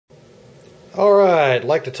Alright, I'd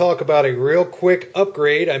like to talk about a real quick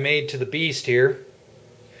upgrade I made to the Beast here.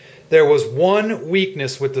 There was one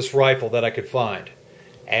weakness with this rifle that I could find,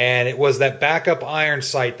 and it was that backup iron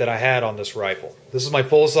sight that I had on this rifle. This is my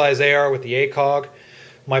full-size AR with the ACOG.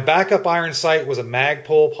 My backup iron sight was a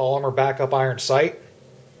Magpul polymer backup iron sight,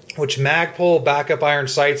 which Magpul backup iron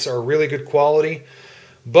sights are really good quality,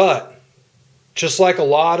 but just like a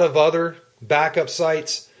lot of other backup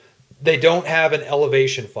sights, they don't have an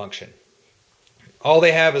elevation function. All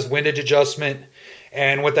they have is windage adjustment,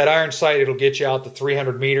 and with that iron sight, it'll get you out to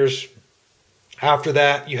 300 meters. After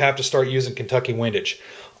that, you have to start using Kentucky windage.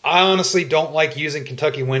 I honestly don't like using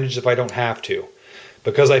Kentucky windage if I don't have to,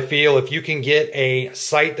 because I feel if you can get a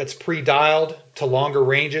sight that's pre-dialed to longer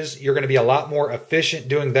ranges, you're going to be a lot more efficient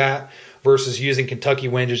doing that versus using Kentucky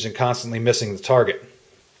windage and constantly missing the target.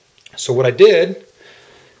 So what I did,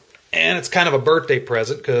 and it's kind of a birthday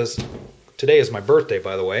present because today is my birthday,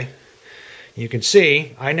 by the way. You can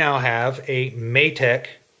see I now have a MaTech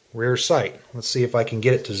rear sight. Let's see if I can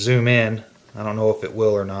get it to zoom in. I don't know if it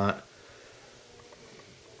will or not.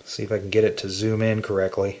 Let's see if I can get it to zoom in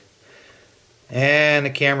correctly. And the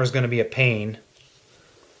camera's going to be a pain.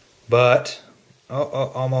 But,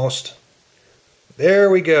 almost. There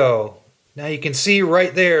we go. Now you can see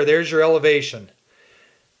right there, there's your elevation.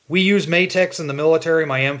 We use MaTechs in the military.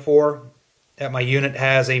 My M4 at my unit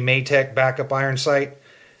has a MaTech backup iron sight.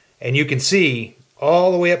 And you can see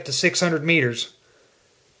all the way up to 600 meters,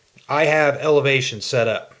 I have elevation set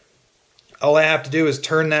up. All I have to do is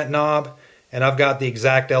turn that knob and I've got the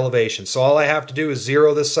exact elevation. So all I have to do is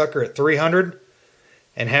zero this sucker at 300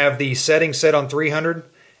 and have the setting set on 300,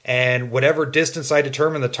 and whatever distance I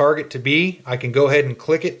determine the target to be, I can go ahead and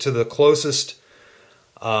click it to the closest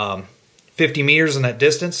 50 meters in that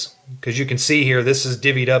distance, because you can see here this is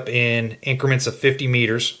divvied up in increments of 50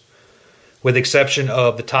 meters. With exception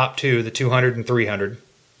of the top two, the 200 and 300.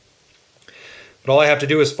 But all I have to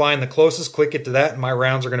do is find the closest, click it to that, and my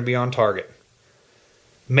rounds are going to be on target.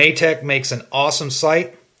 MaTech makes an awesome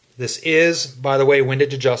sight. This is, by the way,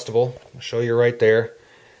 windage adjustable. I'll show you right there.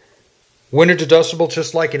 Windage adjustable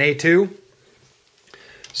just like an A2.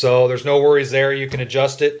 So there's no worries there. You can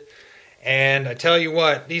adjust it. And I tell you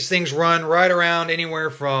what, these things run right around anywhere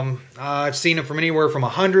from, I've seen them from anywhere from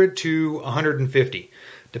 100 to 150.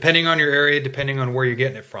 Depending on your area, depending on where you're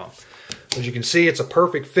getting it from. As you can see, it's a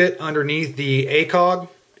perfect fit underneath the ACOG.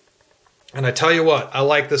 And I tell you what, I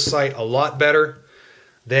like this sight a lot better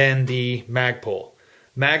than the Magpul.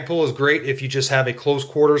 Magpul is great if you just have a close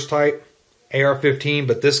quarters type AR-15,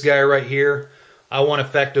 but this guy right here, I want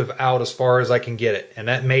effective out as far as I can get it. And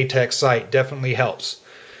that MaTech sight definitely helps.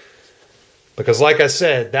 Because like I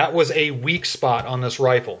said, that was a weak spot on this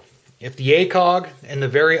rifle. If the ACOG, in the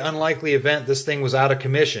very unlikely event this thing was out of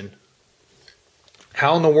commission,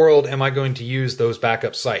 how in the world am I going to use those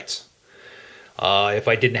backup sights if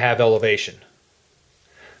I didn't have elevation?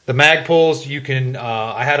 The Magpuls, you can,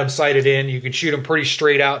 I had them sighted in, you can shoot them pretty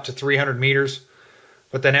straight out to 300 meters,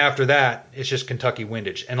 but then after that, it's just Kentucky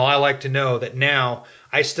windage. And I like to know that now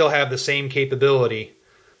I still have the same capability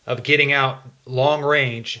of getting out long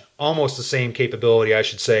range, almost the same capability, I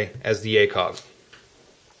should say, as the ACOG.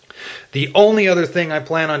 The only other thing I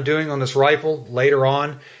plan on doing on this rifle later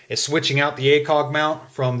on is switching out the ACOG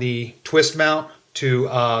mount from the twist mount to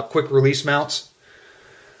quick release mounts.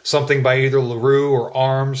 Something by either LaRue or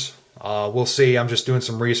Arms. We'll see. I'm just doing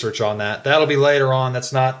some research on that. That'll be later on.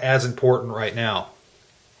 That's not as important right now.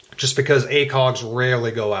 Just because ACOGs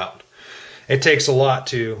rarely go out. It takes a lot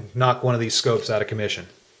to knock one of these scopes out of commission.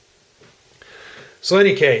 So in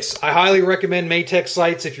any case, I highly recommend MaTech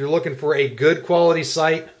sights if you're looking for a good quality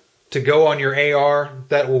sight to go on your AR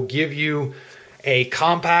that will give you a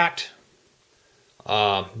compact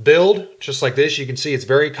build, just like this. You can see it's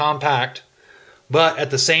very compact, but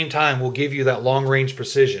at the same time will give you that long range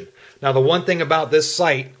precision. Now the one thing about this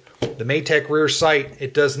sight, the MaTech rear sight,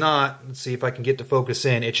 it does not, let's see if I can get to focus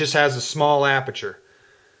in, it just has a small aperture.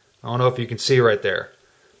 I don't know if you can see right there.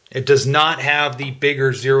 It does not have the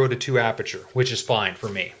bigger 0 to 2 aperture, which is fine for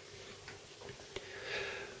me.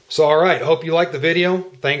 So alright, hope you liked the video.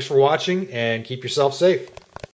 Thanks for watching and keep yourself safe.